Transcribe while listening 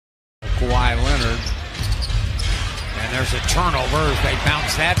Kawhi Leonard. And there's a turnover as they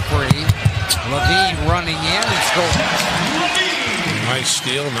bounce that free. LaVine running in and scores. Nice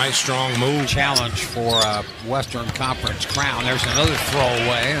steal, nice strong move. Challenge for a Western Conference crown. There's another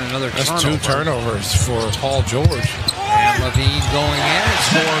throwaway and another turnover. That's 2 turnovers for Paul George. And LaVine going in and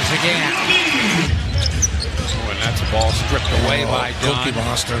scores again. Oh, and that's a ball stripped away by Dunn. Cookie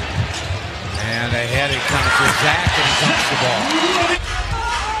Monster. And ahead it comes to Zach, and he dumps the ball.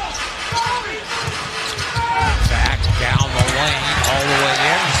 Zach down the lane, all the way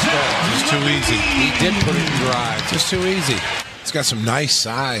in, and scores. It's too easy. He did put it in drive. Just too easy. He's got some nice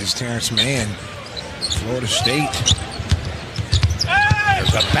size, Terrence Mann, Florida State.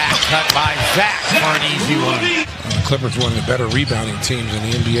 There's a back cut by Zach for an easy one. The Clippers one of the better rebounding teams in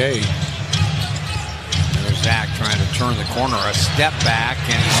the NBA. There's Zach trying to turn the corner, a step back,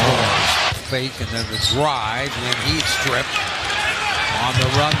 and he scores. Fake, and then the drive, and then he's stripped. On the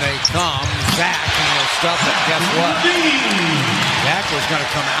run they come. Zach, and he'll stuff it. Guess what? Zach was going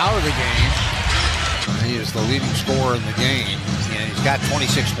to come out of the game. He is the leading scorer in the game, and he's got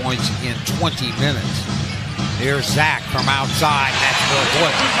 26 points in 20 minutes. Here's Zach from outside. That's good.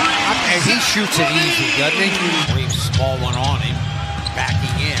 Boy, he shoots it easy, doesn't he? Leaves a small one on him.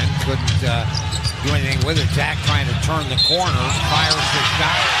 Backing in. Couldn't do anything with it. Zach trying to turn the corner. Fires the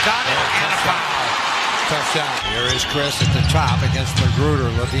shot. Got it. And a foul. Tough shot. Here is Chris at the top against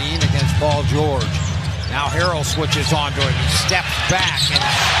Magruder. LaVine against Paul George. Now Harrell switches on to him. He steps back and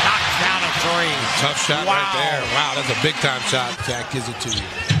knocks down a three. Tough shot right there. Wow, that's a big-time shot. Zach gives it to you.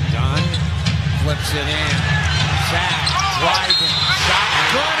 Dunn flips it in. Zach driving shot.